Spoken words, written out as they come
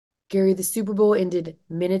Gary, the Super Bowl ended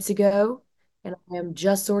minutes ago, and I am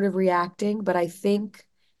just sort of reacting, but I think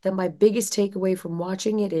that my biggest takeaway from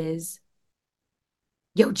watching it is,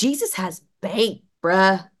 yo, Jesus has bank,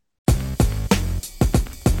 bruh.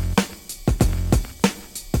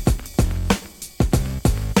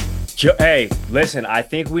 Hey, listen, I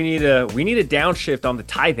think we need a downshift on the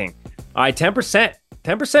tithing. All right, 10%.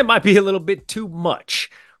 10% might be a little bit too much.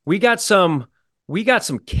 We got some we got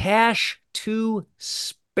some cash to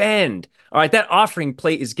spend. All right, that offering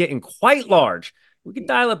plate is getting quite large. We could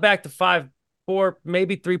dial it back to 5, 4,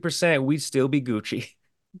 maybe 3%. We'd still be Gucci.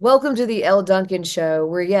 Welcome to the L. Duncan show,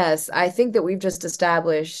 where, yes, I think that we've just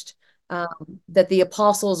established um, that the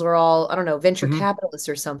apostles are all, I don't know, venture Mhm. capitalists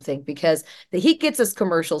or something, because the Heat Gets Us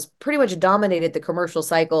commercials pretty much dominated the commercial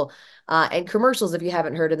cycle. And commercials, if you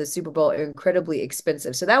haven't heard of the Super Bowl, are incredibly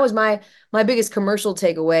expensive. So that was my biggest commercial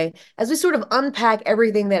takeaway. As we sort of unpack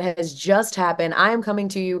everything that has just happened, I am coming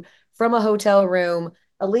to you from a hotel room.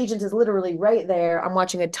 Allegiant is literally right there. I'm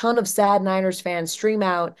watching a ton of sad Niners fans stream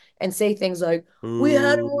out and say things like, we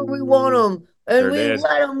had them where we want Ooh, them, and sure we did.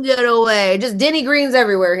 let them get away. Just Denny Greens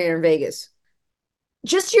everywhere here in Vegas.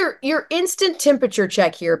 Just your instant temperature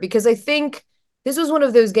check here, because I think this was one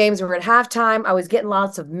of those games where at halftime I was getting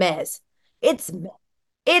lots of mez. It's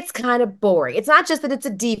it's kind of boring. It's not just that it's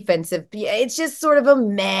a defensive, it's just sort of a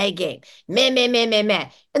meh game. Meh, meh, meh, meh, meh.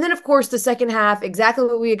 And then, of course, the second half, exactly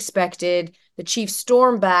what we expected. The Chiefs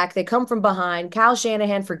storm back. They come from behind. Kyle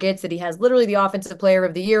Shanahan forgets that he has literally the offensive player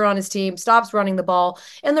of the year on his team, stops running the ball,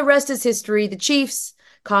 and the rest is history. The Chiefs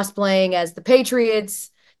cosplaying as the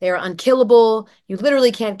Patriots. They are unkillable. You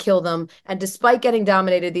literally can't kill them. And despite getting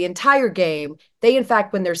dominated the entire game, they, in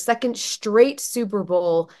fact, win their second straight Super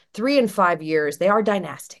Bowl, 3 in 5 years. They are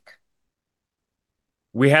dynastic.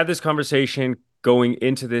 We had this conversation going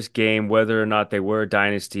into this game whether or not they were a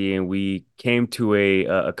dynasty, and we came to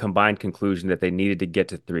a combined conclusion that they needed to get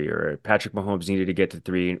to three, or Patrick Mahomes needed to get to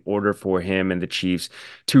three in order for him and the Chiefs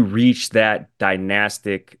to reach that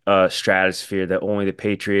dynastic stratosphere that only the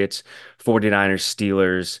Patriots, 49ers,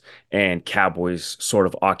 Steelers, and Cowboys sort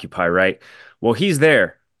of occupy, right? Well, he's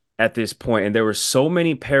there at this point, and there were so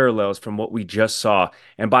many parallels from what we just saw.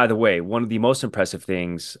 And by the way, one of the most impressive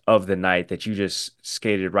things of the night that you just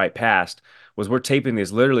skated right past was we're taping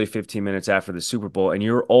this literally 15 minutes after the Super Bowl, and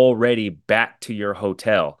you're already back to your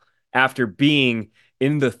hotel after being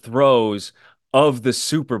in the throes of the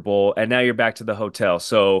Super Bowl, and now you're back to the hotel.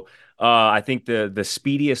 So I think the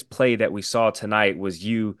speediest play that we saw tonight was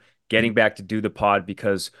you getting back to do the pod,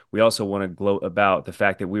 because we also want to gloat about the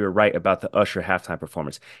fact that we were right about the Usher halftime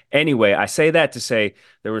performance. Anyway, I say that to say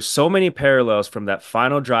there were so many parallels from that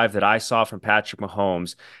final drive that I saw from Patrick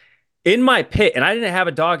Mahomes in my pit, and I didn't have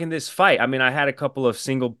a dog in this fight. I mean, I had a couple of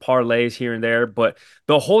single parlays here and there, but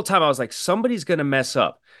the whole time I was like, somebody's going to mess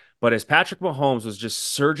up. But as Patrick Mahomes was just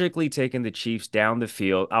surgically taking the Chiefs down the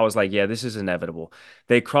field, I was like, yeah, this is inevitable.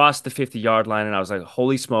 They crossed the 50-yard line, and I was like,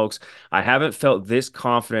 holy smokes, I haven't felt this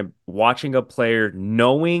confident watching a player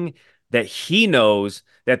knowing that he knows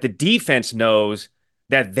that the defense knows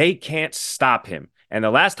that they can't stop him. And the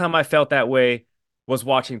last time I felt that way was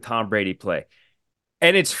watching Tom Brady play.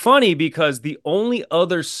 And it's funny because the only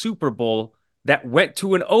other Super Bowl that went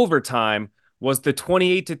to an overtime was the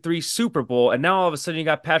 28-3 Super Bowl. And now all of a sudden you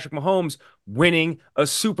got Patrick Mahomes winning a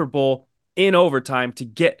Super Bowl in overtime to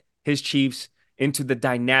get his Chiefs into the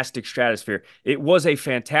dynastic stratosphere. It was a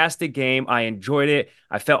fantastic game. I enjoyed it.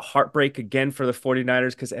 I felt heartbreak again for the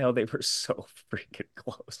 49ers because, hell, they were so freaking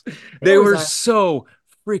close. They They always were are. so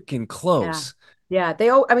freaking Yeah. close. Yeah.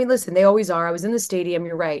 I mean, listen, they always are. I was in the stadium.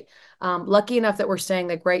 You're right. Lucky enough that we're staying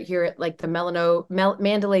like right here at like the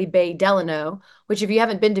Mandalay Bay Delano, which, if you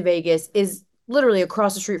haven't been to Vegas, is literally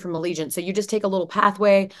across the street from Allegiant. So you just take a little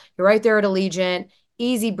pathway. You're right there at Allegiant,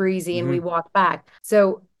 easy breezy, and we Mm-hmm. walk back.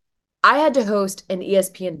 So I had to host an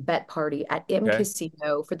ESPN bet party at M Okay.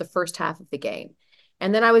 Casino for the first half of the game.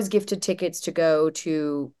 And then I was gifted tickets to go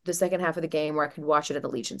to the second half of the game where I could watch it at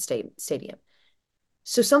Allegiant Stadium.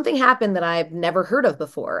 So something happened that I've never heard of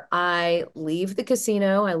before. I leave the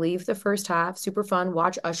casino, I leave the first half, super fun,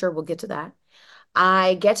 watch Usher, we'll get to that.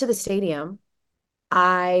 I get to the stadium,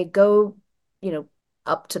 I go, you know,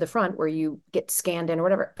 up to the front where you get scanned in or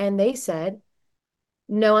whatever. And they said,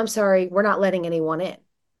 no, I'm sorry, we're not letting anyone in.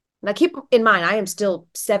 Now, keep in mind, I am still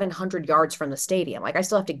 700 yards from the stadium. Like, I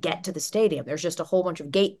still have to get to the stadium. There's just a whole bunch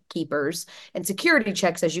of gatekeepers and security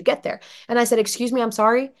checks as you get there. And I said, excuse me, I'm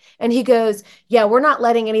sorry. And he goes, yeah, we're not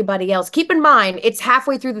letting anybody else. Keep in mind, it's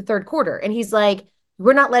halfway through the third quarter. And he's like,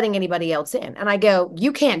 we're not letting anybody else in. And I go,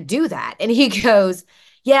 you can't do that. And he goes,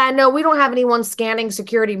 yeah, no, we don't have anyone scanning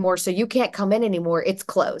security more. So you can't come in anymore. It's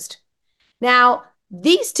closed. Now,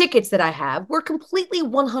 These tickets that I have were completely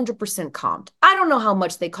 100% comped. I don't know how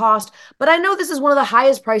much they cost, but I know this is one of the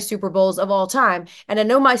highest priced Super Bowls of all time, and I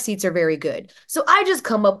know my seats are very good. So I just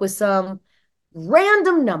come up with some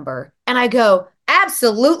random number and I go,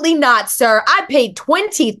 absolutely not, sir. I paid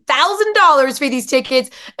 $20,000 for these tickets,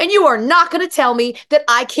 and you are not going to tell me that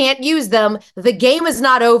I can't use them. The game is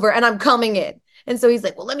not over, and I'm coming in. And so he's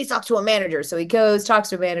like, well, let me talk to a manager. So he goes, talks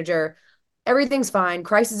to a manager. Everything's fine.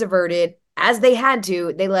 Crisis averted. As they had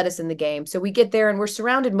to, they let us in the game. So we get there and we're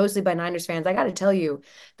surrounded mostly by Niners fans. I got to tell you,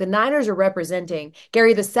 the Niners are representing.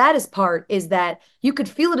 Gary, the saddest part is that you could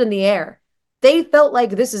feel it in the air. They felt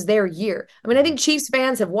like this is their year. I mean, I Mhm. think Chiefs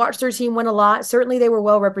fans have watched their team win a lot. Certainly they were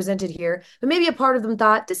well represented here, but maybe a part of them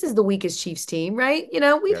thought this is the weakest Chiefs team, right? You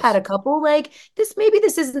know, we've had Yes. a couple like this, maybe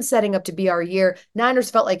this isn't setting up to be our year.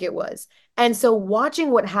 Niners felt like it was. And so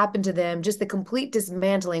watching what happened to them, just the complete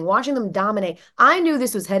dismantling, watching them dominate. I knew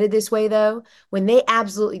this was headed this way though, when they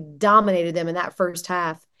absolutely dominated them in that first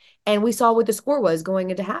half. And we saw what the score was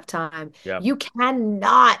going into halftime. Yeah. You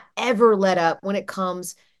cannot ever let up when it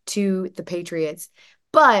comes to the Patriots.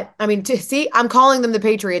 But I mean, to see, I'm calling them the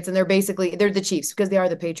Patriots, and they're the Chiefs because they are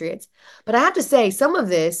the Patriots. But I have to say, some of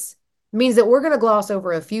this means that we're going to gloss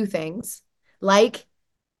over a few things, like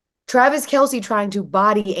Travis Kelce trying to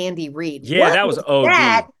body Andy Reid. Yeah, What that was was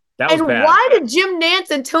that? OD. That was And bad. why did Jim Nance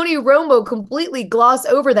and Tony Romo completely gloss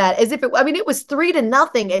over that as if I mean, it was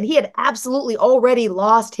 3-0, and he had absolutely already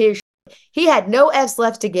lost his. He had no F's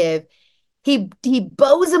left to give. He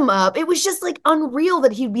bows him up. It was just like unreal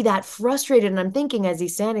that he'd be that frustrated. And I'm thinking as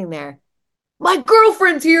he's standing there, my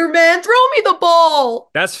girlfriend's here, man. Throw me the ball.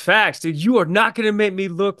 That's facts, dude. You are not going to make me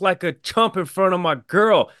look like a chump in front of my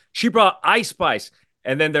girl. She brought Ice Spice.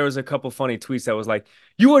 And then there was a couple funny tweets that was like,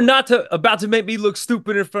 you are not about to make me look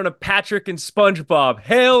stupid in front of Patrick and SpongeBob.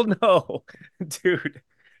 Hell no. Dude,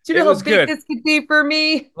 Do you it know how was big good. this could be for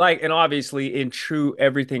me? Like, and obviously in true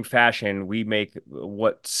everything fashion, we make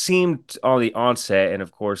what seemed on the onset, and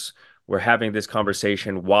of course we're having this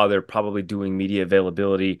conversation while they're probably doing media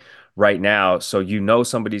availability right now, so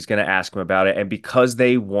somebody's going to ask them about it, and because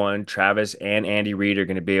they won, Travis and Andy Reid are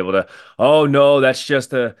going to be able to, oh no, that's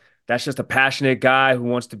just a passionate guy who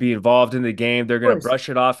wants to be involved in the game. They're Of going to course. brush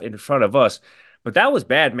it off in front of us. But that was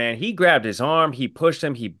bad, man. He grabbed his arm, he pushed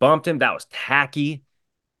him, he bumped him. That was tacky.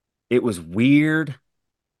 It was weird.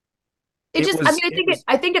 It just, I mean, It was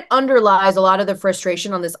I think it underlies a lot of the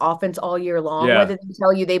frustration on this offense all year long, Yeah. whether they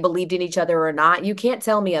tell you they believed in each other or not. You can't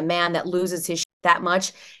tell me a man that loses his that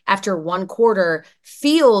much after one quarter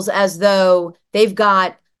feels as though they've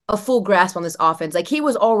got a full grasp on this offense. Like he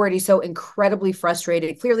was already so incredibly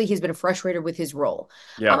frustrated. Clearly, he's been frustrated with his role.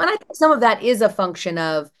 Yeah. And I think some of that is a function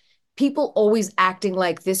of people always acting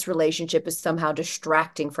like this relationship is somehow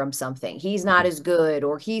distracting from something. He's not Mhm. as good,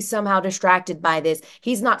 or he's somehow distracted by this.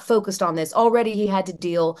 He's not focused on this. Already he had to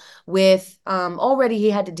deal with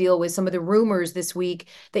some of the rumors this week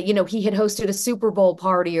that, he had hosted a Super Bowl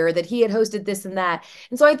party or that he had hosted this and that.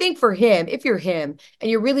 And so I think for him, if you're him and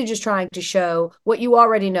you're really just trying to show what you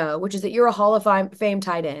already know, which is that you're a Hall of Fame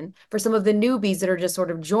tight end, for some of the newbies that are just sort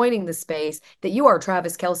of joining the space, that you are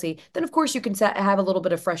Travis Kelce, then of course you can have a little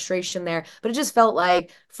bit of frustration there. But it just felt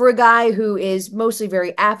like for a guy who is mostly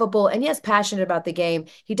very affable and yes, passionate about the game,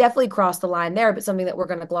 he definitely crossed the line there, but something that we're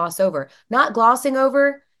going to gloss over. Not glossing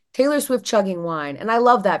over Taylor Swift chugging wine. And I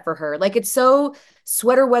love that for her. Like it's so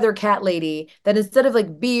sweater weather cat lady that instead of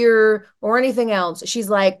like beer or anything else, she's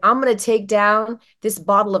like, I'm going to take down this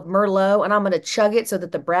bottle of Merlot and I'm going to chug it so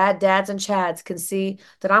that the Brad dads and Chads can see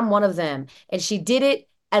that I'm one of them. And she did it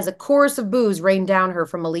as a chorus of boos rained down her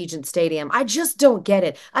from Allegiant Stadium. I just don't get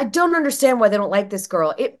it. I don't understand why they don't like this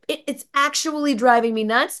girl. It's actually driving me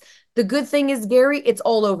nuts. The good thing is, Gary, it's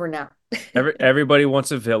all over now. Everybody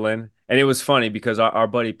wants a villain. And it was funny because our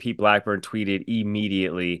buddy Pete Blackburn tweeted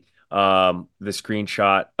immediately the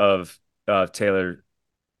screenshot of Taylor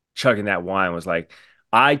chugging that wine was like,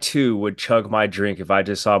 I too would chug my drink if I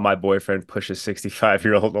just saw my boyfriend push a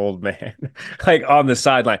 65-year-old old man like on the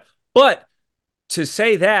sideline. But to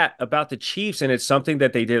say that about the Chiefs, and it's something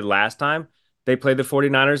that they did last time they played the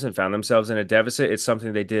 49ers and found themselves in a deficit. It's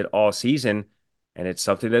something they did all season, and it's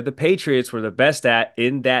something that the Patriots were the best at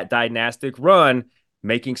in that dynastic run,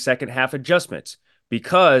 making second half adjustments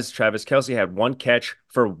because Travis Kelce had one catch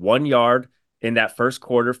for 1 yard in that first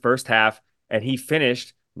quarter, first half, and he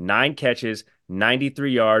finished 9 catches,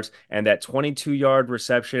 93 yards, and that 22-yard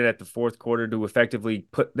reception at the fourth quarter to effectively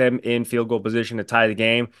put them in field goal position to tie the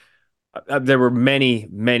game. There were many,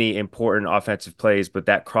 many important offensive plays, but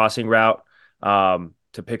that crossing route,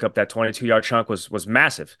 to pick up that 22-yard chunk was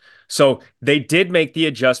massive. So they did make the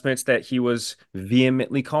adjustments that he was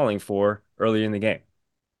vehemently calling for earlier in the game.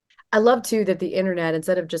 I love too that the internet,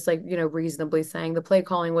 instead of just like, reasonably saying the play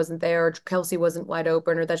calling wasn't there, or Kelsey wasn't wide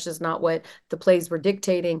open, or that's just not what the plays were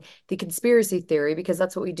dictating, the conspiracy theory, because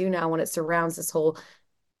that's what we do now when it surrounds this whole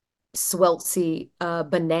sweltsy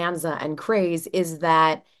bonanza and craze, is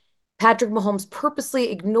that Patrick Mahomes purposely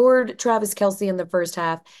ignored Travis Kelsey in the first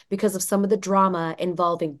half because of some of the drama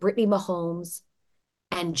involving Brittany Mahomes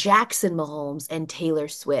and Jackson Mahomes and Taylor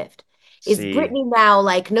Swift. Is See, Brittany now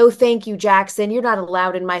like, no, thank you, Jackson. You're not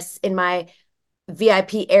allowed in my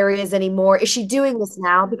VIP areas anymore? Is she doing this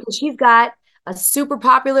now because she's got a super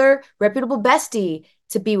popular, reputable bestie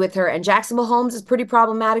to be with her? And Jackson Mahomes is pretty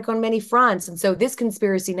problematic on many fronts. And so this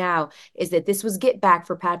conspiracy now is that this was get back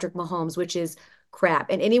for Patrick Mahomes, which is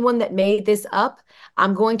crap. And anyone that made this up,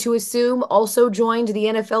 I'm going to assume also joined the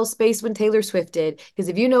NFL space when Taylor Swift did. Because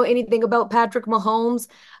if you know anything about Patrick Mahomes,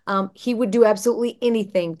 he would do absolutely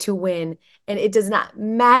anything to win. And it does not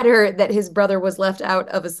matter that his brother was left out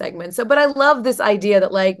of a segment. So, but I love this idea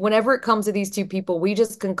that, like, whenever it comes to these two people, we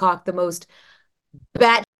just concoct the most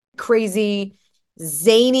bat crazy,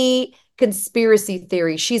 zany conspiracy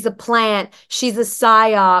theory. She's a plant. She's a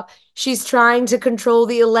psyop. She's trying to control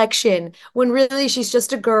the election when really she's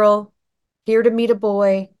just a girl here to meet a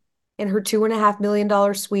boy in her $2.5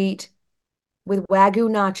 million suite with Wagyu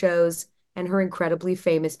nachos and her incredibly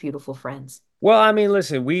famous, beautiful friends. well, I mean,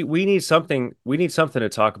 listen, we need something to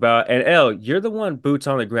talk about. And Elle, you're the one boots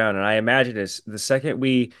on the ground, and I imagine this the second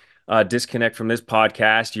we disconnect from this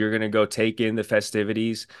podcast, you're gonna go take in the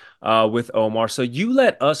festivities with Omar. So you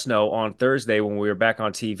let us know on Thursday when we were back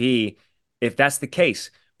on TV if that's the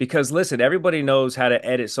case. Because listen, everybody knows how to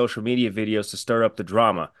edit social media videos to stir up the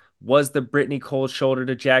drama. Was the Brittany cold shoulder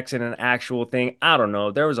to Jackson an actual thing? I don't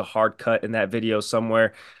know. There was a hard cut in that video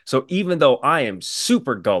somewhere. So even though I am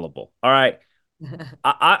super gullible, all right,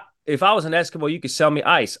 I if I was an Eskimo, you could sell me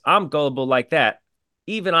ice. I'm gullible like that.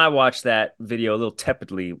 Even I watched that video a little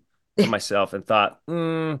tepidly to myself and thought,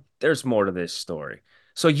 there's more to this story.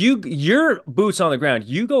 So your boots on the ground.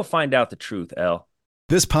 You go find out the truth, Elle.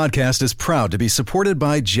 This podcast is proud to be supported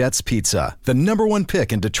by Jets Pizza, the number one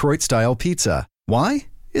pick in Detroit-style pizza. Why?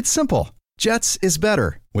 It's simple. Jets is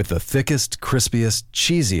better. With the thickest, crispiest,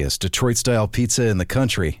 cheesiest Detroit-style pizza in the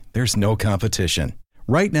country, there's no competition.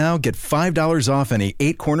 Right now, get $5 off any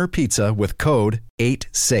 8-corner pizza with code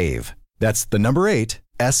 8SAVE. That's the number 8,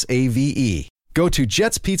 S-A-V-E. Go to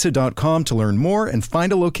jetspizza.com to learn more and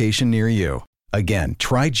find a location near you. Again,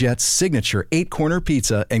 try Jet's signature 8-corner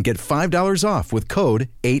pizza and get $5 off with code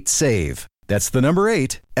 8SAVE. That's the number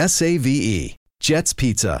 8, S-A-V-E. Jet's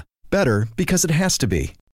Pizza. Better because it has to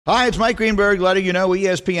be. Hi, it's Mike Greenberg letting you know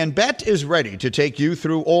ESPN Bet is ready to take you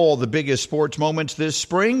through all the biggest sports moments this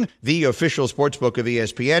spring. The official sportsbook of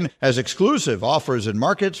ESPN has exclusive offers and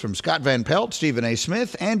markets from Scott Van Pelt, Stephen A.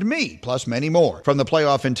 Smith, and me, plus many more. From the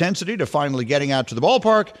playoff intensity to finally getting out to the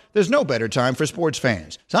ballpark, there's no better time for sports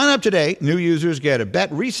fans. Sign up today. New users get a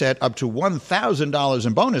bet reset up to $1,000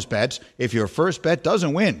 in bonus bets if your first bet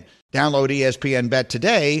doesn't win. Download ESPN Bet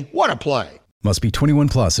today. What a play. Must be 21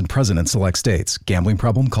 plus and present in select states. Gambling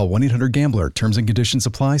problem? Call 1-800-GAMBLER. Terms and conditions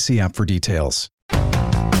apply. See app for details.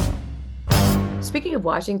 Speaking of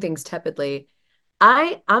watching things tepidly,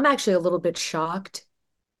 I'm actually a little bit shocked.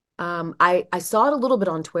 I saw it a little bit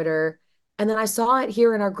on Twitter, and then I saw it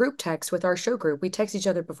here in our group text with our show group. We text each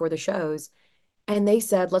other before the shows, and they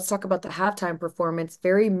said, let's talk about the halftime performance.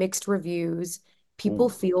 Very mixed reviews. People Ooh.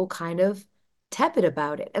 feel kind of tepid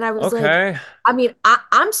about it. And I was like, Okay. I mean,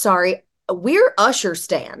 I'm sorry. We're Usher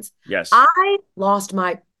stans. Yes. I lost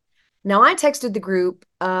my. Now, I texted the group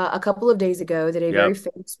a couple of days ago that a very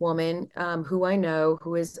Yep. famous woman who I know,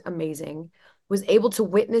 who is amazing, was able to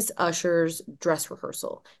witness Usher's dress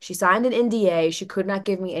rehearsal. She signed an NDA. She could not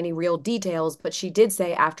give me any real details, but she did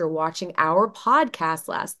say after watching our podcast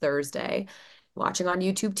last Thursday, watching on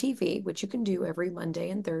YouTube TV, which you can do every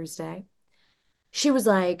Monday and Thursday, she was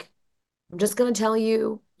like, I'm just going to tell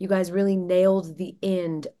you, you guys really nailed the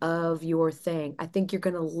end of your thing. I think you're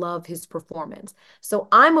going to love his performance. So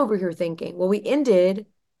I'm over here thinking, well, we ended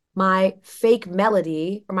my fake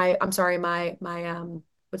melody, or I'm sorry, my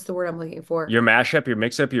what's the word I'm looking for? Your mashup, your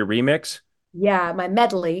mix-up, your remix, Yeah, my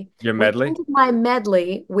medley. your We medley. ended my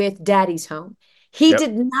medley with Daddy's Home. He Yep.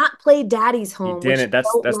 did not play Daddy's He Home, which didn't. That's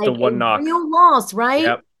felt that's the like a one knock. real loss, right?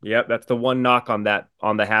 Yep. Yep. That's the one knock on the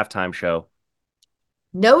halftime show.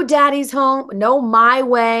 No Daddy's Home, no My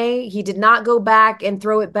Way. He did not go back and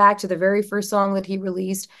throw it back to the very first song that he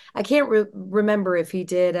released. I can't remember if he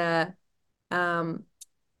um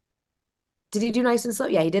did he do Nice and Slow?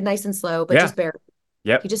 Yeah, he did Nice and Slow, but Yeah. just barely. He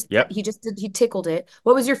Yep. just Yep. he tickled it.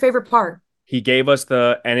 What was your favorite part? He gave us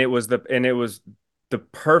it was the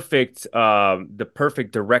perfect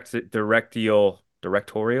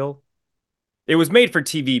directorial. It was made for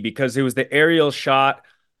TV because it was the aerial shot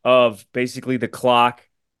of basically the clock,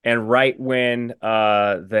 and right when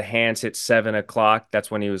the hands hit 7 o'clock, that's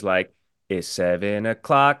when he was like, "It's 7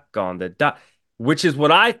 o'clock on the dot," which is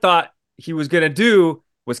what I thought he was gonna do,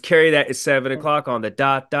 was carry that, "It's 7 o'clock on the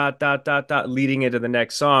dot dot dot dot dot," leading into the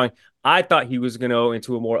next song. I thought he was gonna go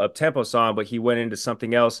into a more up-tempo song, but he went into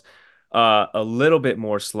something else a little bit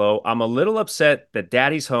more slow. I'm a little upset that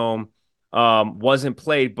Daddy's Home wasn't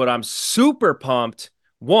played, but I'm super pumped.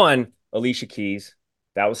 One, Alicia Keys,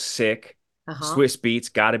 that was sick. Uh-huh. Swiss Beats,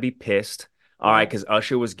 got to be pissed. All right, Yes. because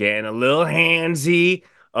Usher was getting a little handsy.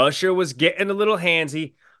 Usher was getting a little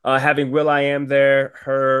handsy. Having Will I Am there,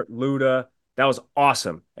 her, Luda, that was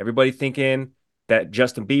awesome. Everybody thinking that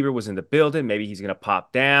Justin Bieber was in the building. Maybe he's gonna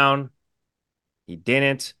pop down. He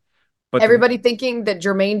didn't. But the Everybody thinking that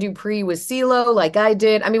Jermaine Dupri was CeeLo, like I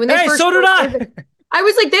did. I mean, when they hey, first so did showed I. it, I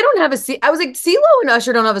was like, they don't have a C. I was like, CeeLo and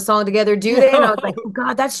Usher don't have a song together, do they? And I was like, oh No.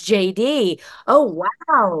 God, that's JD. Oh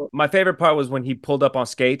wow. My favorite part was when he pulled up on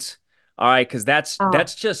skates. All right, because Oh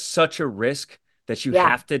that's just such a risk that you yeah.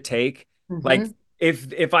 have to take. Like Hmm.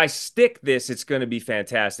 if I stick this, it's going to be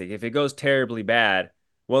fantastic. If it goes terribly bad,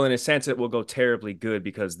 well, in a sense, it will go terribly good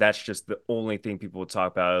because that's just the only thing people will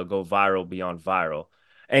talk about. It'll go viral beyond viral.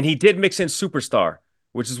 And he did mix in Superstar,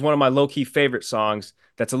 which is one of my low key favorite songs.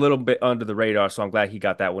 That's a little bit under the radar, so I'm glad he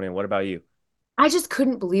got that one in. What about you? I just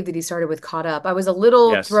couldn't believe that he started with Caught Up. I was a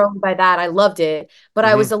little Yes. thrown by that. I loved it, but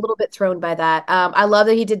I was Hmm. a little bit thrown by that. I love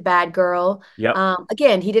that he did Bad Girl. Yep.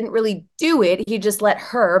 Again, he didn't really do it. He just let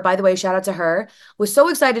her, by the way, shout out to her, was so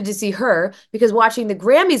excited to see her because watching the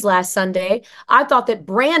Grammys last Sunday, I thought that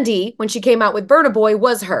Brandy, when she came out with Burna Boy,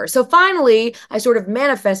 was her. So finally, I sort of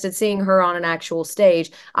manifested seeing her on an actual stage.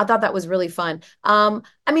 I thought that was really fun.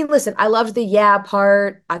 I mean, listen, I loved the yeah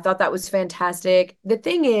part. I thought that was fantastic. The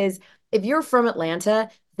thing is, if you're from Atlanta,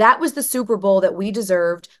 that was the Super Bowl that we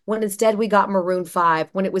deserved when instead we got Maroon 5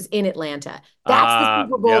 when it was in Atlanta. That's the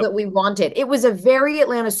Super Bowl Yep. that we wanted. It was a very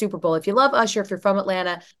Atlanta Super Bowl. If you love Usher, if you're from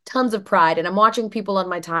Atlanta, tons of pride. And I'm watching people on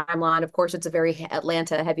my timeline. Of course, it's a very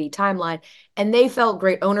Atlanta heavy timeline. And they felt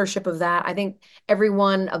great ownership of that. I think every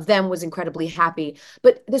one of them was incredibly happy.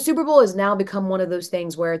 But the Super Bowl has now become one of those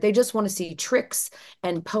things where they just want to see tricks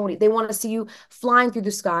and pony. They want to see you flying through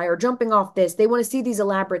the sky or jumping off this. They want to see these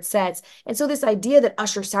elaborate sets. And so this idea that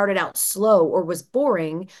Usher started out slow or was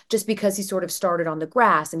boring just because he sort of started on the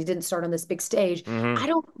grass and he didn't start on this big stage, Hmm. I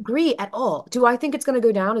don't agree at all. Do I think it's going to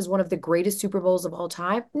go down as one of the greatest Super Bowls of all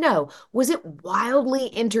time? No. Was it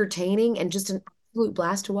wildly entertaining and just an absolute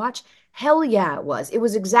blast to watch? Hell yeah, it was. It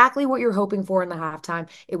was exactly what you're hoping for in the halftime.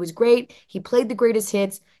 It was great. He played the greatest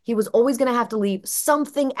hits. He was always going to have to leave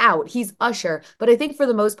something out. He's Usher, but I think for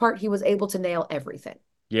the most part, he was able to nail everything.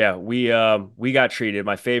 Yeah, we got treated.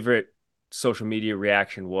 My favorite social media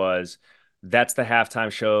reaction was, that's the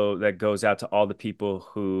halftime show that goes out to all the people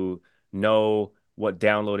who know what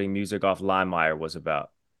downloading music off LimeWire was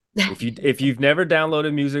about. If you've never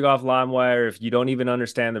downloaded music off LimeWire, if you don't even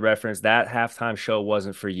understand the reference, that halftime show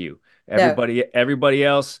wasn't for you. No, Everybody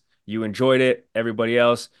else, you enjoyed it. Everybody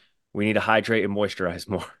else, we need to hydrate and moisturize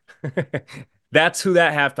more. That's who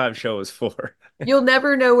that halftime show is for. you'll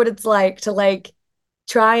never know what it's like to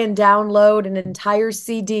try and download an entire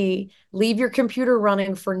CD, leave your computer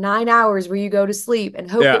running for 9 hours where you go to sleep,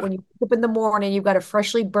 and hope that Yeah. when you wake up in the morning, you've got a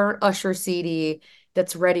freshly burnt Usher CD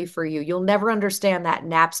that's ready for you. You'll never understand that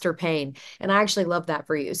Napster pain. And I actually love that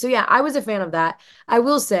for you. So, yeah, I was a fan of that. I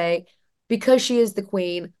will say, because she is the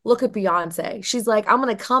queen, look at Beyonce. She's like, I'm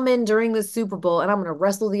going to come in during the Super Bowl and I'm going to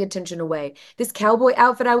wrestle the attention away. This cowboy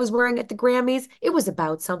outfit I was wearing at the Grammys, it was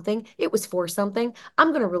about something, it was for something. I'm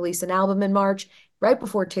going to release an album in March right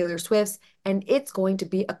before Taylor Swift's, and it's going to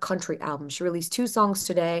be a country album. She released two songs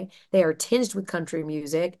today. They are tinged with country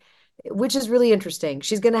music, which is really interesting.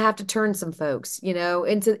 She's going to have to turn some folks,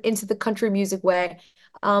 into the country music way.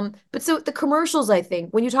 But so the commercials, I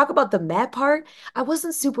think, when you talk about the Met part, I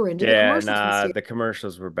wasn't super into the Yeah, commercials this nah, year. the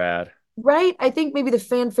commercials were bad. Right? I think maybe the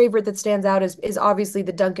fan favorite that stands out is obviously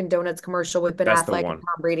the Dunkin' Donuts commercial with Ben That's the Affleck and one.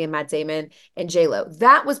 Tom Brady and Matt Damon and J-Lo.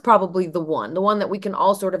 That was probably the one that we can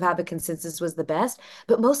all sort of have a consensus was the best,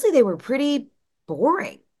 but mostly they were pretty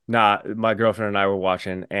boring. Nah, my girlfriend and I were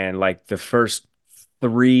watching, and like the first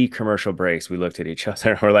three commercial breaks, we looked at each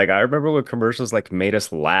other and we're like, I remember when commercials like made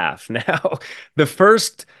us laugh. Now, the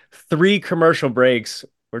first three commercial breaks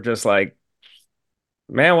were just like,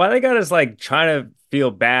 man, why they got us like trying to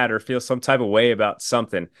feel bad or feel some type of way about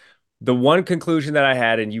something? The one conclusion that I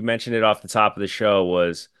had, and you mentioned it off the top of the show,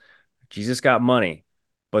 was Jesus got money,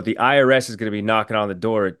 but the IRS is going to be knocking on the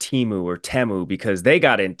door at Timu or Temu because they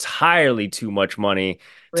got entirely too much money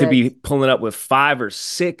to be Correct. pulling up with 5 or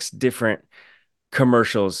 6 different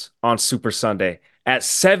commercials on Super Sunday at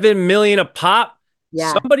 7 million a pop.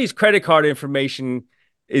 Yeah. Somebody's credit card information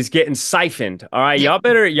is getting siphoned. All right, y'all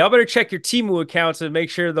better check your Timu accounts and make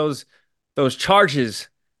sure those charges,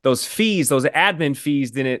 those fees, those admin fees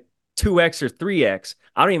didn't 2x or 3x.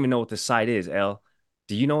 I don't even know what the site is, L.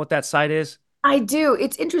 Do you know what that site is? I do.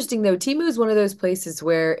 It's interesting though. Temu is one of those places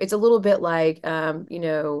where it's a little bit like,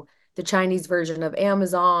 the Chinese version of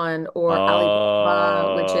Amazon or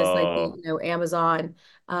Alibaba, which is like the, Oh, Amazon.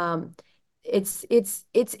 Um, it's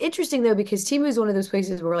interesting though because Temu is one of those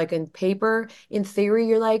places where, like, in paper, in theory,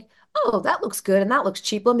 you're like, oh, that looks good and that looks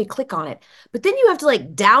cheap. Let me click on it. But then you have to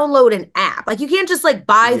like download an app. Like you can't just like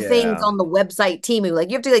buy things yeah. on the website Temu. Like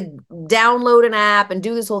you have to like download an app and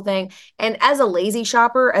do this whole thing. And as a lazy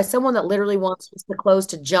shopper, as someone that literally wants the clothes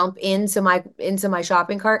to jump into my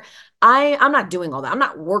shopping cart, I'm not doing all that. I'm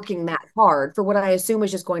not working that hard for what I assume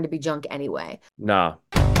is just going to be junk anyway. Nah.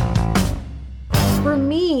 For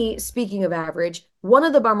me, speaking of average, one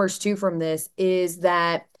of the bummers too from this is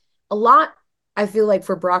that a lot, I feel like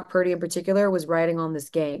for Brock Purdy in particular, was riding on this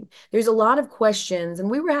game. There's a lot of questions, and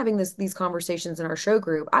we were having these conversations in our show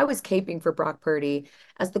group. I was caping for Brock Purdy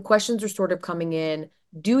as the questions were sort of coming in.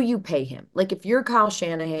 Do you pay him? Like if you're Kyle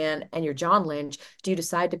Shanahan and you're John Lynch, do you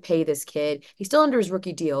decide to pay this kid? He's still under his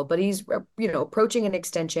rookie deal, but he's approaching an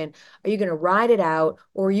extension. Are you going to ride it out,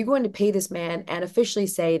 or are you going to pay this man and officially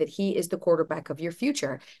say that he is the quarterback of your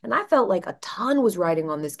future? And I felt like a ton was riding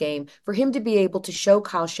on this game for him to be able to show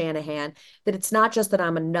Kyle Shanahan that it's not just that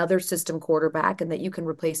I'm another system quarterback and that you can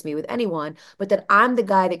replace me with anyone, but that I'm the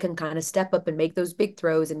guy that can kind of step up and make those big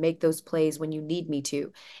throws and make those plays when you need me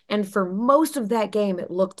to. And for most of that game, it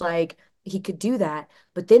looked like he could do that.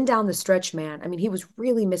 But then down the stretch, man, I mean, he was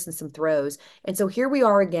really missing some throws. And so here we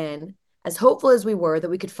are again, as hopeful as we were that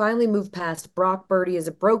we could finally move past Brock Birdie as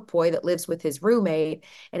a broke boy that lives with his roommate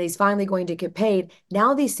and he's finally going to get paid.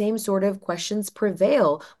 Now these same sort of questions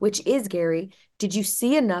prevail, which is, Gary, did you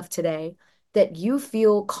see enough today that you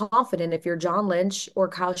feel confident if you're John Lynch or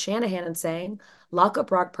Kyle Shanahan and saying, lock up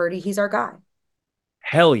Brock Purdy, he's our guy?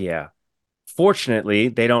 Hell yeah. Fortunately,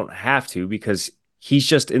 they don't have to because he's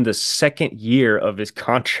just in the second year of his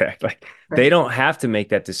contract. Like they Right. don't have to make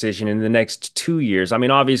that decision in the next 2 years. I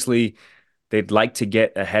mean, obviously, they'd like to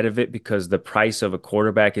get ahead of it because the price of a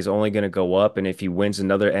quarterback is only going to go up. And if he wins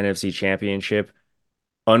another NFC championship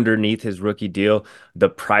underneath his rookie deal, the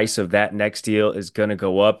price of that next deal is going to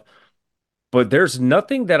go up. But there's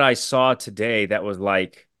nothing that I saw today that was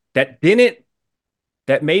like, that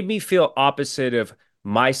made me feel opposite of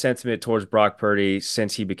my sentiment towards Brock Purdy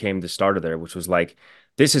since he became the starter there, which was like,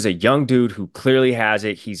 this is a young dude who clearly has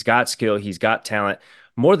it. He's got skill, he's got talent.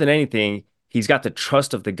 More than anything, he's got the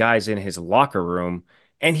trust of the guys in his locker room,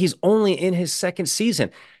 and he's only in his second season.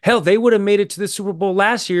 Hell, they would have made it to the Super Bowl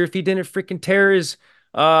last year if he didn't freaking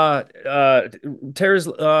uh uh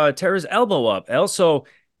tear his elbow up. Also,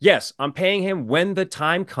 yes, I'm paying him when the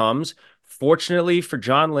time comes. Fortunately for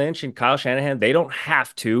John Lynch and Kyle Shanahan, they don't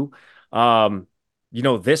have to. Um,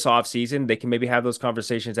 this offseason, they can maybe have those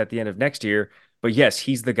conversations at the end of next year. But yes,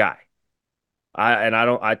 he's the guy. I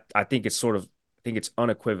think it's I think it's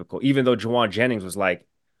unequivocal. Even though Jawan Jennings was like,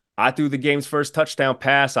 I threw the game's first touchdown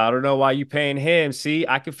pass. I don't know why you paying him. See,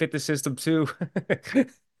 I can fit the system too.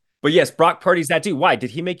 But yes, Brock Purdy's that dude. Why?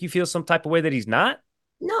 Did he make you feel some type of way that he's not?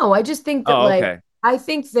 No, I just think that, Oh, like, okay. I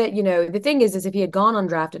think that, the thing is if he had gone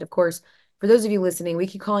undrafted, of course, for those of you listening, we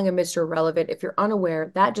keep calling him Mr. Irrelevant. If you're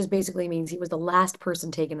unaware, that just basically means he was the last person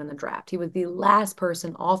taken in the draft. He was the last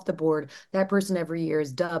person off the board. That person every year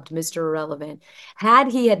is dubbed Mr. Irrelevant.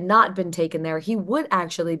 Had he had not been taken there, he would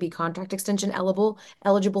actually be contract extension eligible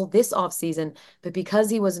this offseason. But because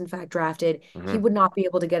he was in fact drafted, he Mhm. would not be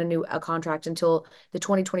able to get a contract until the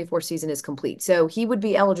 2024 season is complete. So he would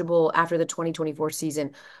be eligible after the 2024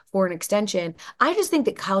 season for an extension. I just think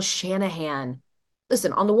that Kyle Shanahan,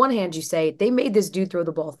 listen, on the one hand, you say they made this dude throw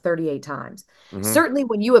the ball 38 times. Mhm. Certainly,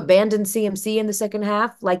 when you abandoned CMC in the second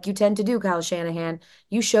half, like you tend to do, Kyle Shanahan,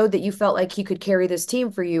 you showed that you felt like he could carry this team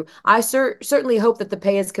for you. I certainly hope that the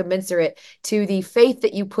pay is commensurate to the faith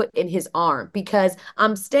that you put in his arm, because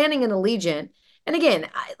I'm standing in Allegiant. And again,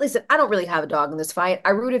 listen, I don't really have a dog in this fight.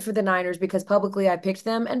 I rooted for the Niners because publicly I picked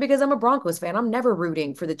them and because I'm a Broncos fan. I'm never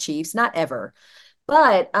rooting for the Chiefs, not ever.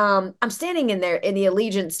 But I'm standing in there in the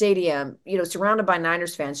Allegiant Stadium, surrounded by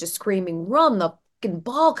Niners fans, just screaming, "Run the fucking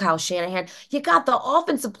ball, Kyle Shanahan. You got the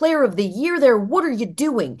offensive player of the year there. What are you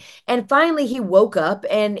doing? And finally, he woke up.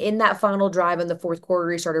 And in that final drive in the fourth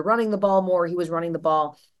quarter, he started running the ball more. He was running the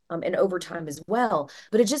ball in overtime as well.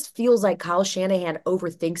 But it just feels like Kyle Shanahan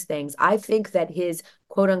overthinks things. I think that his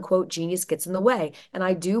quote unquote genius gets in the way. And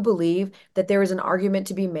I do believe that there is an argument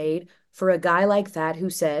to be made for a guy like that who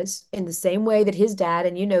says, in the same way that his dad,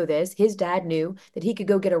 and you know this, his dad knew that he could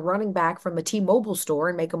go get a running back from a T-Mobile store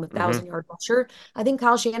and make him a Mm-hmm. 1,000-yard rusher. I think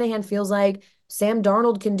Kyle Shanahan feels like Sam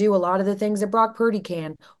Darnold can do a lot of the things that Brock Purdy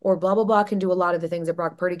can, or blah, blah, blah can do a lot of the things that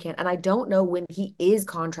Brock Purdy can. And I don't know when he is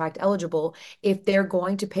contract eligible if they're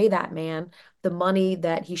going to pay that man the money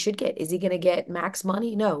that he should get. Is he going to get max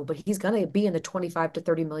money? No, but he's going to be in the 25 to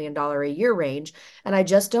 $30 million a year range. And I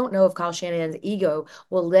just don't know if Kyle Shanahan's ego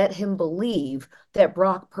will let him believe that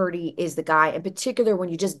Brock Purdy is the guy, in particular when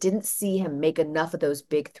you just didn't see him make enough of those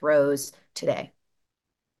big throws today.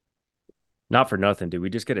 Not for nothing. Did we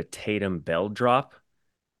just get a Tatum Bell drop?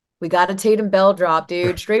 We got a Tatum Bell drop,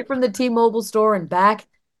 dude, straight from the T-Mobile store and back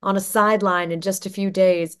on a sideline in just a few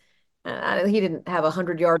days. He didn't have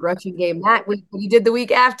 100-yard rushing game that week, but he did the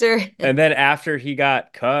week after. And then after he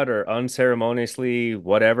got cut or unceremoniously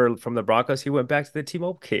whatever from the Broncos, he went back to the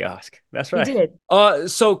T-Mobile kiosk. That's He right. did.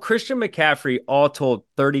 So Christian McCaffrey all told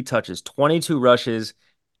 30 touches, 22 rushes,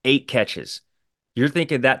 8 catches. You're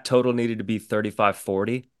thinking that total needed to be 35,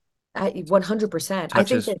 40 100%. I think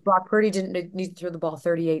touches? that Brock Purdy didn't need to throw the ball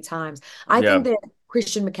 38 times. I Yeah. think that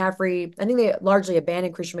Christian McCaffrey, I think they largely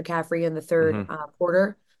abandoned Christian McCaffrey in the third Hmm.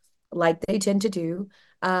 quarter, like they tend to do.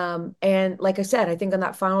 And like I said, I think on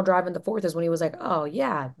that final drive in the fourth is when he was like, oh,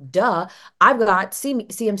 yeah, duh. I've got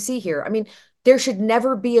CMC here. I mean, there should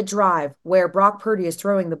never be a drive where Brock Purdy is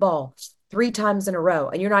throwing the ball 3 times in a row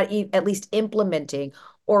and you're not at least implementing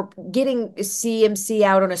or getting CMC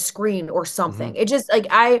out on a screen or Hmm. something. It just like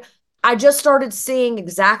I just started seeing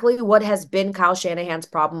exactly what has been Kyle Shanahan's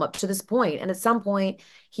problem up to this point. And at some point,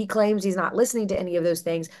 he claims he's not listening to any of those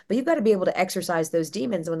things, but you've got to be able to exercise those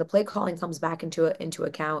demons. When the play calling comes back into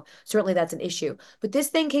account, certainly that's an issue. But this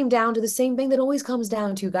thing came down to the same thing that always comes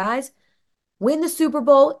down to, guys. Win the Super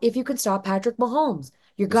Bowl if you can stop Patrick Mahomes.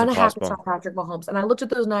 You're Is going it to have to possible? stop Patrick Mahomes. And I looked at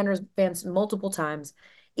those Niners fans multiple times,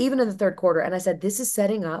 even in the third quarter, and I said, this is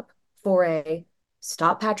setting up for a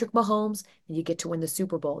stop Patrick Mahomes and you get to win the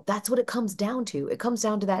Super Bowl. That's what it comes down to. It comes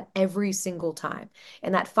down to that every single time.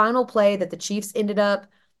 And that final play that the Chiefs ended up,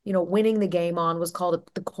 winning the game on was called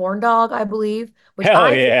the corn dog, I believe, which Hell I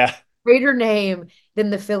think yeah. greater name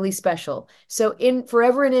than the Philly special. So in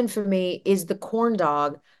forever in infamy is the corn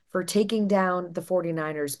dog for taking down the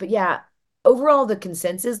 49ers. But yeah, overall the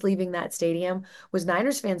consensus leaving that stadium was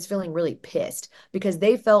Niners fans feeling really pissed because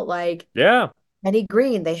they felt like Yeah. Kenny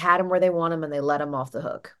Green, they had him where they want him and they let him off the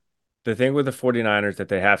hook. The thing with the 49ers that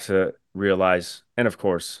they have to realize, and of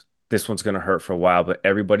course, this one's going to hurt for a while, but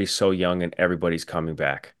everybody's so young and everybody's coming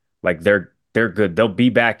back. Like they're good. They'll be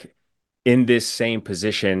back in this same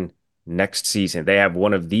position next season. They have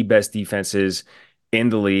one of the best defenses in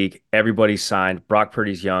the league. Everybody's signed. Brock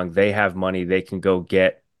Purdy's young. They have money. They can go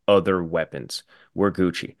get other weapons. We're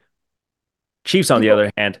Gucci. Chiefs on the People,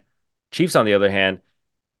 other hand, Chiefs on the other hand,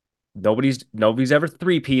 nobody's ever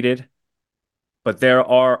three-peated, but there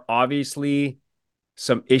are obviously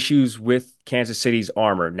some issues with Kansas City's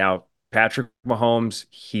armor. Now, Patrick Mahomes,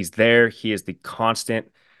 he's there. He is the constant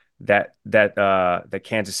that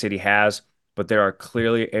Kansas City has, but there are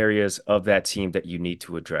clearly areas of that team that you need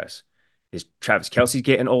to address. Is Travis Kelce's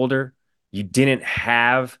getting older? You didn't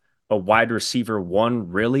have a wide receiver one,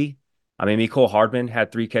 really. I mean, Mecole Hardman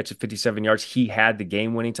had 3 catches, 57 yards. He had the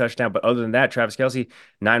game-winning touchdown. But other than that, Travis Kelce,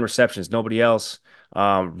 9 receptions. Nobody else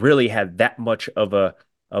really had that much of a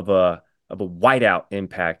whiteout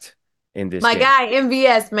impact in this my game. guy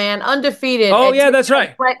MVS, man, undefeated Oh at yeah, taking that's a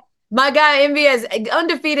right. play. My guy MVS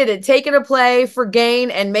undefeated at taking a play for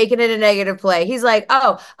gain and making it a negative play. He's like,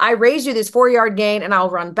 "Oh, I raised you this 4 yard gain and I'll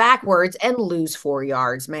run backwards and lose 4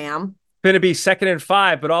 yards, ma'am." Going to be 2nd and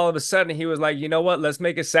 5, but all of a sudden he was like, you know what? Let's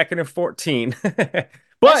make it 2nd and 14. That's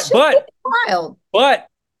but just but wild. but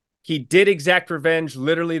he did exact revenge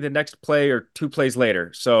literally the next play or 2 plays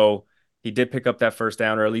later. So he did pick up that first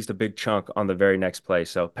down or at least a big chunk on the very next play.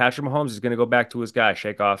 So Patrick Mahomes is going to go back to his guy,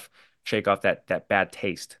 shake off that bad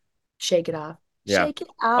taste. Shake it off. Yeah. Shake it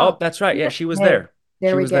Oh, off. that's right. Yeah, she was Hey, there.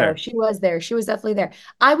 there She we was go. there. She was there. She was definitely there.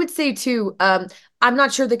 I would say too, I'm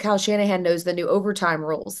not sure that Kyle Shanahan knows the new overtime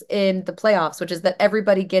rules in the playoffs, which is that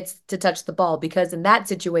everybody gets to touch the ball because in that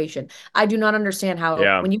situation, I do not understand how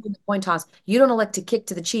Yeah. when you win the coin toss, you don't elect to kick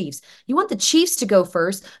to the Chiefs. You want the Chiefs to go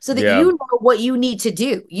first so that Yeah. you know what you need to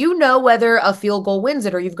do. You know whether a field goal wins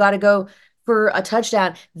it or you've got to go for a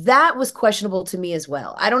touchdown. That was questionable to me as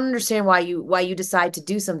well. I don't understand why you decide to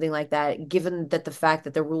do something like that, given that the fact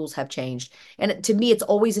that the rules have changed. And to me, it's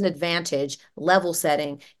always an advantage, level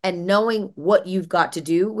setting, and knowing what you've got to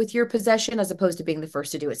do with your possession as opposed to being the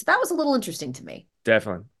first to do it. So that was a little interesting to me.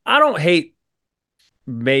 Definitely. I don't hate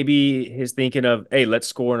maybe his thinking of, hey, let's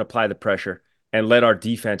score and apply the pressure and let our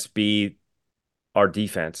defense be our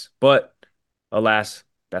defense. But alas,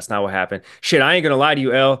 that's not what happened. Shit, I ain't gonna lie to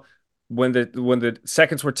you, L. When the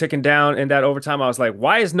seconds were ticking down in that overtime, I was like,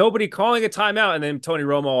 why is nobody calling a timeout? And then Tony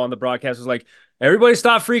Romo on the broadcast was like, everybody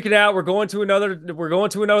stop freaking out. We're going to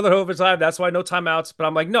another overtime. That's why no timeouts. But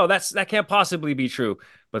I'm like, no, that can't possibly be true.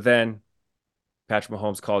 But then Patrick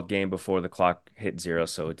Mahomes called game before the clock hit zero,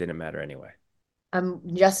 so it didn't matter anyway. I'm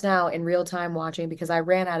just now in real time watching because I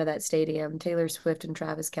ran out of that stadium. Taylor Swift and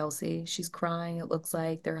Travis Kelce. She's crying. It looks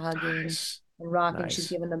like they're hugging Nice. and rocking.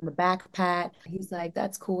 She's Nice. giving them a back pat. He's like,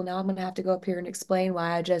 "That's cool. Now I'm gonna have to go up here and explain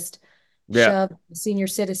why I just Yeah. shoved a senior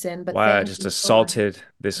citizen." But Why I thank just you so much. assaulted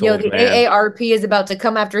this Yo, old the man. AARP is about to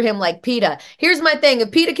come after him like PETA. Here's my thing.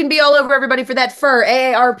 If PETA can be all over everybody for that fur,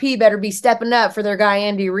 AARP better be stepping up for their guy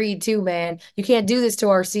Andy Reid too, man. You can't do this to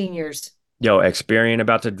our seniors. Yo, Experian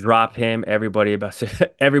about to drop him. Everybody about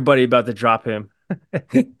to drop him.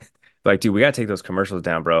 Like, dude, we gotta take those commercials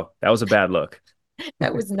down, bro. That was a bad look.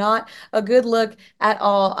 That was not a good look at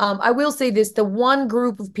all. I will say this, the one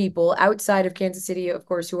group of people outside of Kansas City, of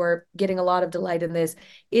course, who are getting a lot of delight in this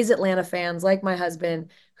is Atlanta fans like my husband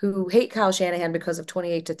who hate Kyle Shanahan because of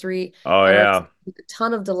 28-3 Oh and are yeah. taking a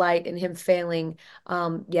ton of delight in him failing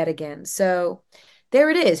yet again. So there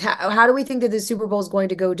it is. How do we think that the Super Bowl is going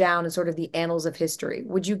to go down in sort of the annals of history?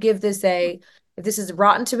 Would you give this if this is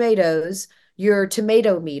Rotten Tomatoes, your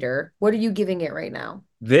tomato meter, what are you giving it right now?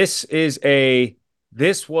 This is a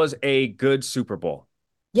this was a good Super Bowl.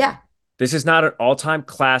 Yeah. This is not an all-time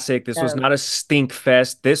classic. This was No. not a stink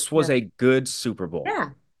fest. This was Yeah. a good Super Bowl.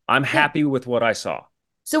 Yeah. I'm Yeah. happy with what I saw.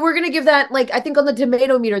 So we're gonna give that like I think on the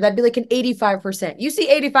tomato meter, that'd be like an 85%. You see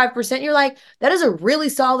 85%, you're like, that is a really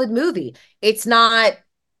solid movie. It's not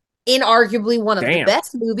inarguably one of the Damn.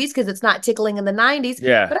 best movies because it's not tickling in the 90s,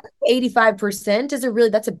 Yeah. but I think 85% is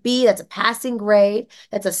that's a B, that's a passing grade,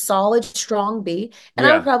 that's a solid, strong B. And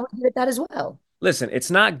I would Yeah. probably give it that as well. Listen, it's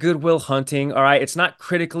not Good Will Hunting, all right? It's not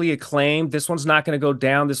critically acclaimed. This one's not going to go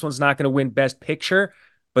down. This one's not going to win Best Picture,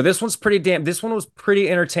 but this one was pretty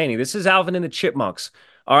entertaining. This is Alvin and the Chipmunks.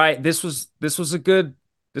 All right, this was a good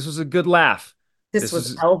laugh. This This was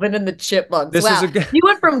was Alvin and the Chipmunks. this was Wow. a good You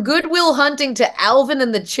went from Good Will Hunting to Alvin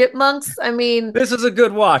and the Chipmunks. I mean, this is a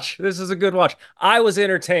good watch. This is a good watch. I was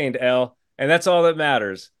entertained, Elle, and that's all that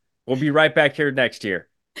matters. We'll be right back here next year.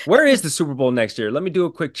 Where is the Super Bowl next year? Let me do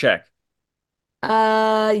a quick check.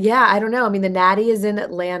 yeah, I don't know. I mean, the Natty is in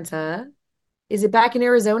Atlanta. Is it back in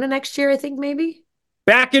Arizona next year? I think maybe.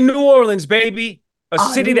 Back in New Orleans, baby. A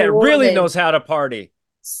Oh, city New that really Orleans. knows how to party.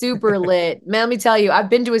 Super lit. Man, let me tell you, I've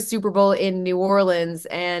been to a Super Bowl in New Orleans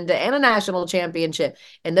and a national championship.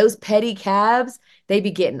 And those petty cabs, they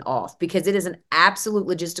be getting off because it is an absolute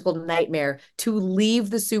logistical nightmare to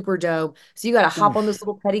leave the Superdome. So you got to hop on those Oof.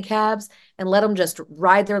 little petty cabs and let them just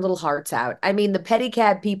ride their little hearts out. I mean, the petty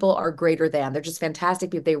cab people are greater than. They're just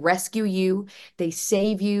fantastic people. They rescue you, they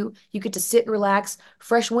save you. You get to sit and relax,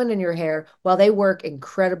 fresh wind in your hair while they work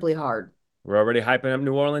incredibly hard. We're already hyping up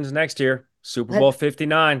New Orleans next year. Super Bowl Let's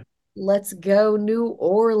 59. Let's go, New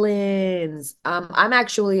Orleans. I'm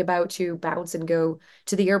actually about to bounce and go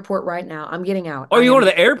to the airport right now. I'm getting out. Oh, I you're going am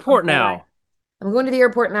to the airport now. I'm going to the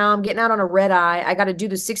airport now. I'm getting out on a red eye. I got to do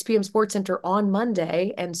the 6 p.m. Sports Center on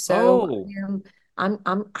Monday, and so Oh,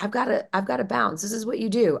 I've got to bounce. This is what you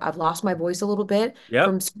do. I've lost my voice a little bit yep.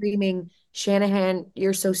 from screaming, Shanahan,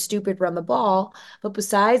 you're so stupid, run the ball. But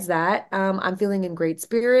besides that, I'm feeling in great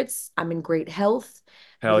spirits. I'm in great health.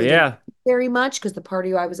 Hell Really didn't yeah. eat very much because the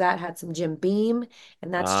party I was at had some Jim Beam,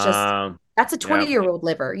 and that's a Yep. 20-year-old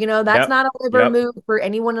liver. That's Yep. not a liver Yep. move for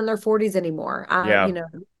anyone in their 40s anymore. Yeah.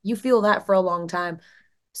 You feel that for a long time.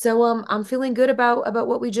 So I'm feeling good about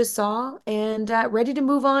what we just saw and ready to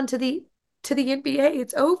move on to the NBA.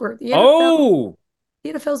 It's over. Oh,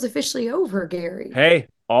 The NFL's officially over, Gary. hey,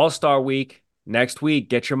 All-Star Week next week.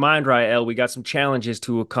 Get your mind right, El. We got some challenges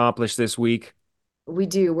to accomplish this week. We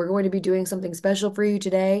do. We're going to be doing something special for you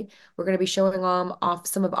today. We're going to be showing off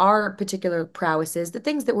some of our particular prowesses, the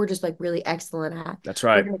things that we're just like really excellent at. That's We're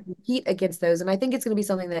right. going to compete against those. And I think it's going to be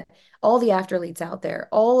something that all the athletes out there,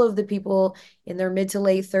 all of the people in their mid to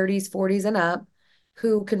late 30s, 40s, and up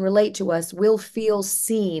who can relate to us will feel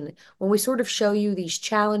seen when we sort of show you these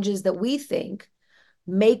challenges that we think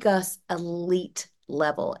make us elite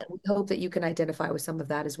level. And we hope that you can identify with some of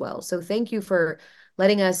that as well. So thank you for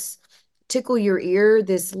letting us tickle your ear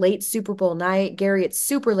this late Super Bowl night. Gary, it's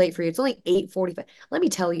super late for you. It's only 8:45. Let me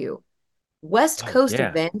tell you, West Oh Coast yeah.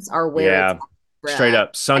 events are where it's Yeah. at, Straight bruh. up.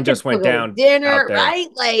 I Sun can just still went go to down out dinner, there. right?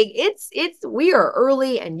 Like we are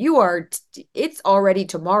early and you are it's already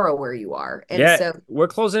tomorrow where you are. And Yeah, so we're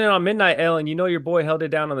closing in on midnight, Ellen. You know your boy held it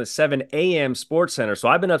down on the 7 a.m. Sports Center. So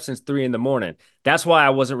I've been up since 3 in the morning. That's why I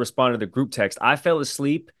wasn't responding to the group text. I fell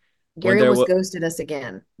asleep when Gary there almost was ghosted us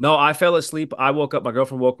again. no, I fell asleep. I woke up. My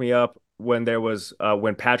girlfriend woke me up when there was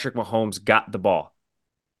when Patrick Mahomes got the ball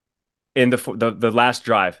in the last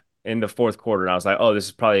drive in the fourth quarter. And I was like, oh, this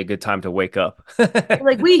is probably a good time to wake up. You're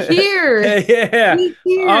like, we here. Yeah, We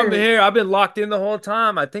I'm here. here. I've been locked in the whole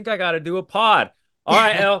time. I think I got to do a pod. All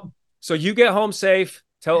right, El. So you get home safe.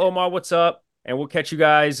 Tell Omar what's up, and we'll catch you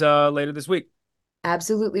guys later this week.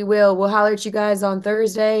 Absolutely will. We'll holler at you guys on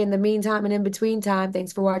Thursday. In the meantime and in between time,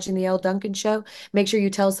 thanks for watching the Elle Duncan Show. Make sure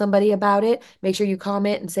you tell somebody about it. Make sure you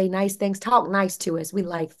comment and say nice things. Talk nice to us. We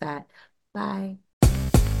like that. Bye.